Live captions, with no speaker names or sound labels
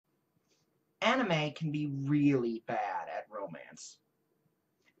Anime can be really bad at romance.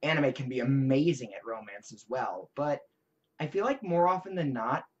 Anime can be amazing at romance as well, but I feel like more often than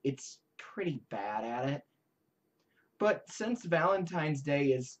not, it's pretty bad at it. But since Valentine's Day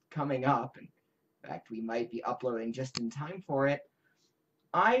is coming up, in fact, we might be uploading just in time for it,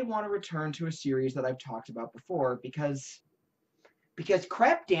 I want to return to a series that I've talked about before because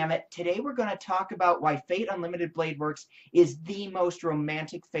crap damn it, today we're going to talk about why Fate Unlimited Blade Works is the most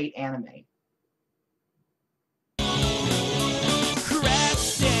romantic Fate anime.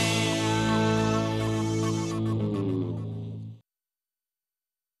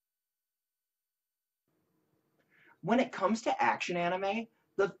 When it comes to action anime,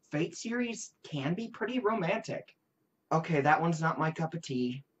 the Fate series can be pretty romantic. Okay, that one's not my cup of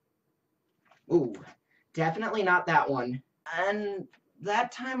tea. Ooh, definitely not that one. And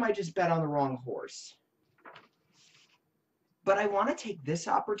that time I just bet on the wrong horse. But I want to take this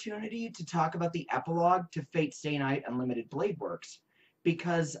opportunity to talk about the epilogue to Fate Stay Night Unlimited Blade Works,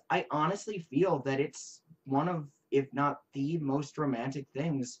 because I honestly feel that it's one of, if not the most romantic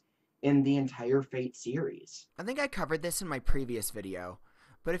things in the entire Fate series. I think I covered this in my previous video,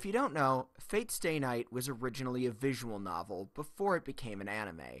 but if you don't know, Fate Stay Night was originally a visual novel before it became an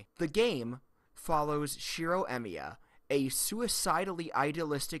anime. The game follows Shiro Emiya, a suicidally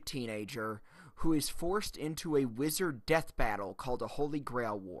idealistic teenager who is forced into a wizard death battle called a Holy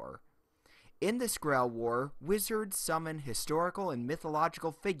Grail War. In this Grail War, wizards summon historical and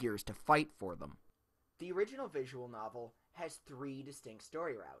mythological figures to fight for them. The original visual novel has 3 distinct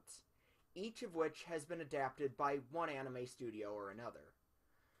story routes, each of which has been adapted by one anime studio or another.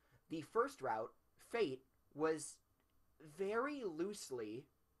 The first route, Fate, was very loosely,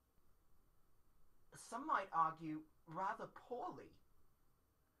 some might argue rather poorly,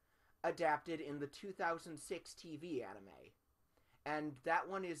 adapted in the 2006 TV anime, and that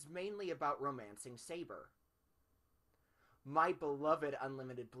one is mainly about romancing Saber. My beloved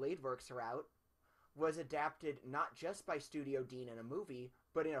Unlimited Blade Works route was adapted not just by Studio Dean in a movie,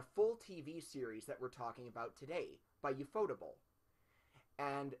 but in a full TV series that we're talking about today, by Ufotable.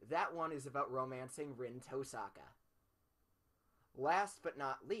 And that one is about romancing Rin Tosaka. Last but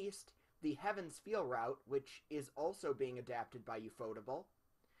not least, the Heaven's Feel route, which is also being adapted by Ufotable,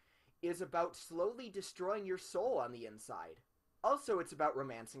 is about slowly destroying your soul on the inside. Also, it's about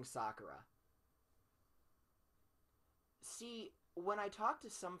romancing Sakura. See, when I talk to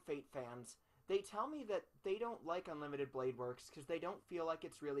some Fate fans, they tell me that they don't like Unlimited Blade Works because they don't feel like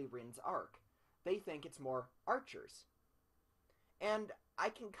it's really Rin's arc. They think it's more Archer's. And I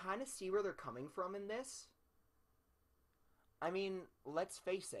can kind of see where they're coming from in this. I mean, let's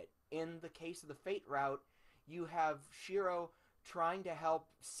face it, in the case of the Fate route, you have Shiro trying to help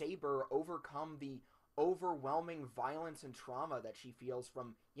Saber overcome the overwhelming violence and trauma that she feels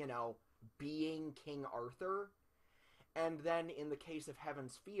from, being King Arthur. And then in the case of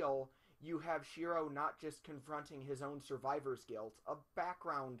Heaven's Feel, you have Shiro not just confronting his own survivor's guilt, a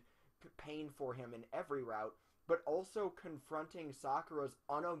background pain for him in every route, but also confronting Sakura's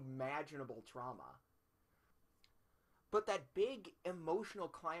unimaginable trauma. But that big emotional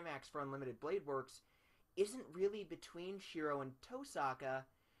climax for Unlimited Blade Works isn't really between Shiro and Tosaka.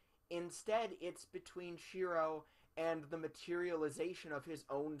 Instead, it's between Shiro and the materialization of his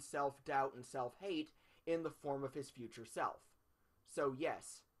own self-doubt and self-hate in the form of his future self. So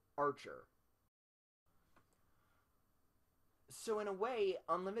yes, Archer. So in a way,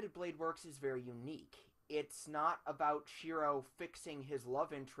 Unlimited Blade Works is very unique. It's not about Shiro fixing his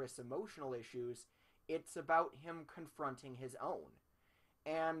love interest's emotional issues, it's about him confronting his own.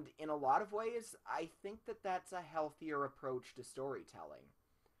 And in a lot of ways, I think that that's a healthier approach to storytelling.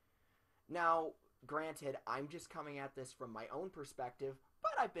 Now, granted, I'm just coming at this from my own perspective,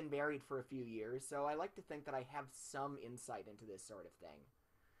 but I've been married for a few years, so I like to think that I have some insight into this sort of thing.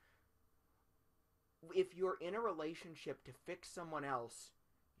 If you're in a relationship to fix someone else,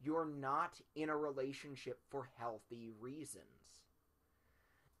 you're not in a relationship for healthy reasons.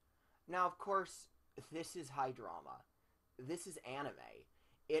 Now, of course, this is high drama. This is anime.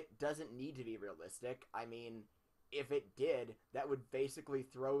 It doesn't need to be realistic. I mean, if it did, that would basically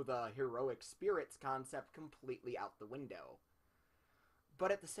throw the heroic spirits concept completely out the window.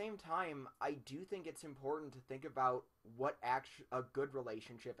 But at the same time, I do think it's important to think about what a good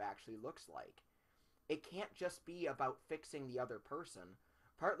relationship actually looks like. It can't just be about fixing the other person,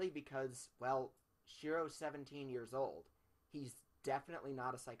 partly because, well, Shiro's 17 years old. He's definitely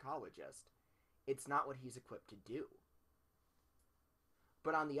not a psychologist. It's not what he's equipped to do.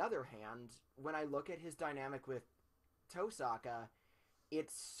 But on the other hand, when I look at his dynamic with Tosaka,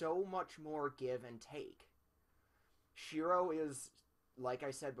 it's so much more give and take. Shiro is, like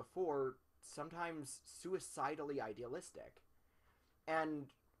I said before, sometimes suicidally idealistic. And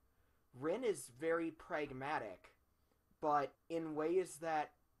Rin is very pragmatic, but in ways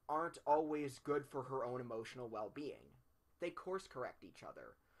that aren't always good for her own emotional well being. They course correct each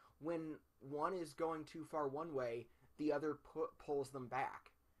other. When one is going too far one way, the other pulls them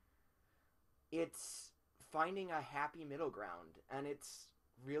back. It's finding a happy middle ground, and it's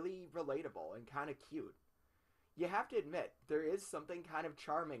really relatable and kind of cute. You have to admit, there is something kind of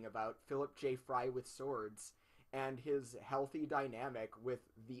charming about Philip J. Fry with swords and his healthy dynamic with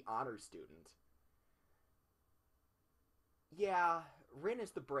the honor student. Yeah, Rin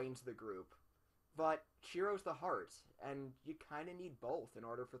is the brains of the group, but Shiro's the heart, and you kind of need both in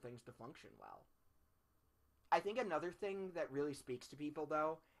order for things to function well. I think another thing that really speaks to people,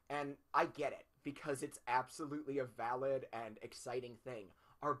 though, and I get it, because it's absolutely a valid and exciting thing,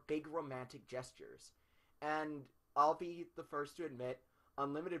 are big romantic gestures. And I'll be the first to admit,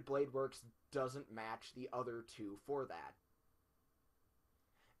 Unlimited Blade Works doesn't match the other two for that.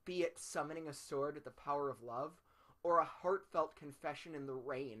 Be it summoning a sword with the power of love, or a heartfelt confession in the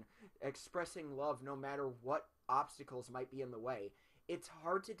rain, expressing love no matter what obstacles might be in the way, it's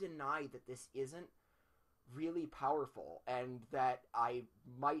hard to deny that this isn't really powerful, and that I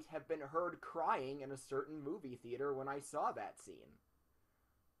might have been heard crying in a certain movie theater when I saw that scene.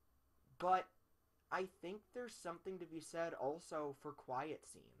 But I think there's something to be said also for quiet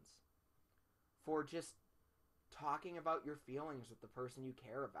scenes. For just talking about your feelings with the person you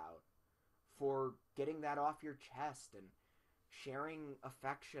care about. For getting that off your chest and sharing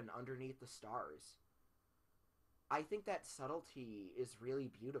affection underneath the stars. I think that subtlety is really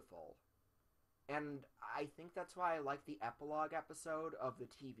beautiful. And I think that's why I like the epilogue episode of the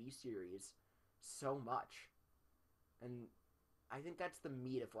TV series so much. And I think that's the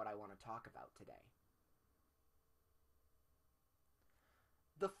meat of what I want to talk about today.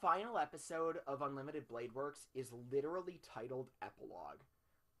 The final episode of Unlimited Blade Works is literally titled Epilogue.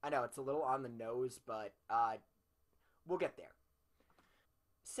 I know, it's a little on the nose, but we'll get there.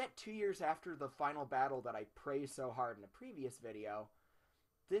 Set 2 years after the final battle that I praised so hard in a previous video,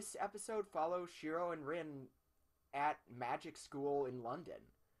 this episode follows Shiro and Rin at magic school in London.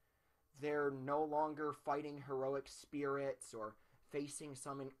 They're no longer fighting heroic spirits or facing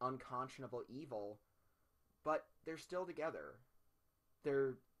some unconscionable evil, but they're still together.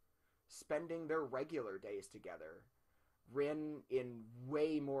 They're spending their regular days together. Rin in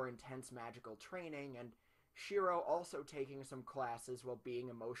way more intense magical training, and Shiro also taking some classes while being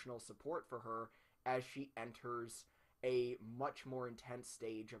emotional support for her as she enters a much more intense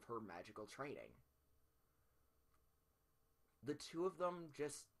stage of her magical training. The two of them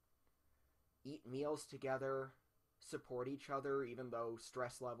just eat meals together, support each other even though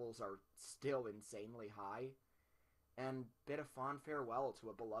stress levels are still insanely high, and bid a fond farewell to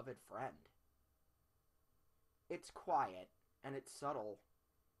a beloved friend. It's quiet, and it's subtle,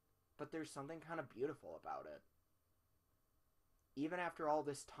 but there's something kind of beautiful about it. Even after all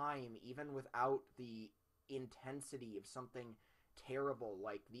this time, even without the intensity of something terrible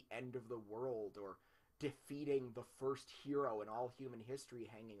like the end of the world or defeating the first hero in all human history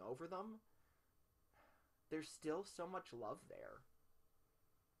hanging over them, there's still so much love there.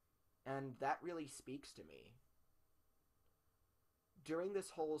 And that really speaks to me. During this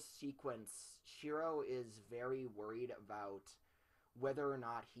whole sequence, Shiro is very worried about whether or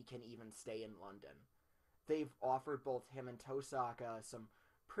not he can even stay in London. They've offered both him and Tosaka some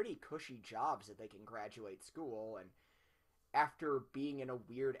pretty cushy jobs that they can graduate school, and after being in a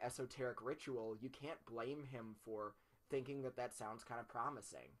weird esoteric ritual, you can't blame him for thinking that that sounds kind of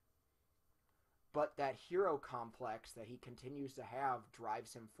promising. But that hero complex that he continues to have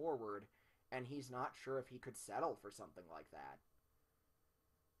drives him forward, and he's not sure if he could settle for something like that.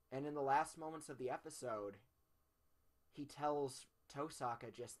 And in the last moments of the episode, he tells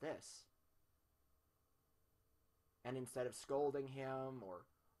Tosaka just this. And instead of scolding him or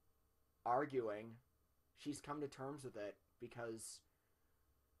arguing, she's come to terms with it because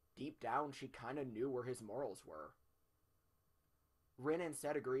deep down she kind of knew where his morals were. Rin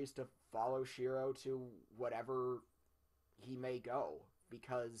instead agrees to follow Shiro to whatever he may go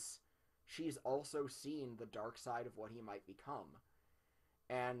because she's also seen the dark side of what he might become.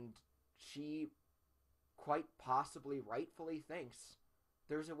 And she quite possibly rightfully thinks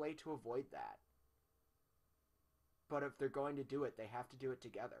there's a way to avoid that. But if they're going to do it, they have to do it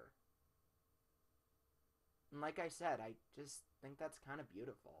together. And like I said, I just think that's kind of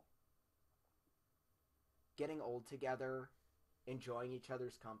beautiful. Getting old together, enjoying each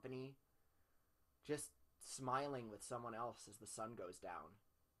other's company, just smiling with someone else as the sun goes down.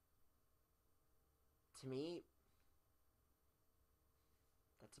 To me,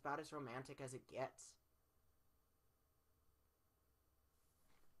 That's about as romantic as it gets.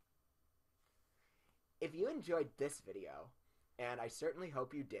 If you enjoyed this video, and I certainly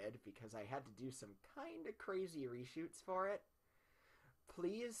hope you did because I had to do some kind of crazy reshoots for it,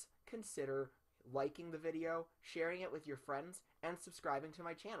 please consider liking the video, sharing it with your friends, and subscribing to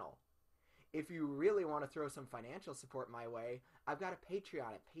my channel. If you really want to throw some financial support my way, I've got a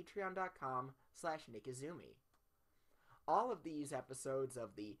Patreon at patreon.com/Nikizumi. All of these episodes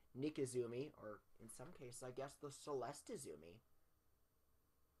of the Nikizumi, or in some cases, I guess the Celestizumi,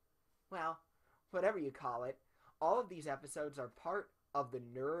 well, whatever you call it, all of these episodes are part of the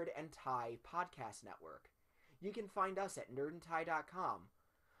Nerd and Tie podcast network. You can find us at nerdandtie.com.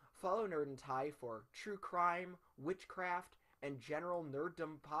 Follow Nerd and Tie for true crime, witchcraft, and general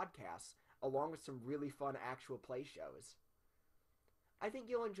nerddom podcasts, along with some really fun actual play shows. I think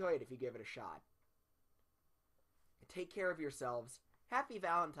you'll enjoy it if you give it a shot. Take care of yourselves. Happy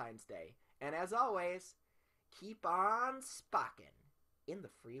Valentine's Day. And as always, keep on spocking in the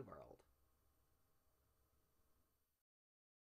free world.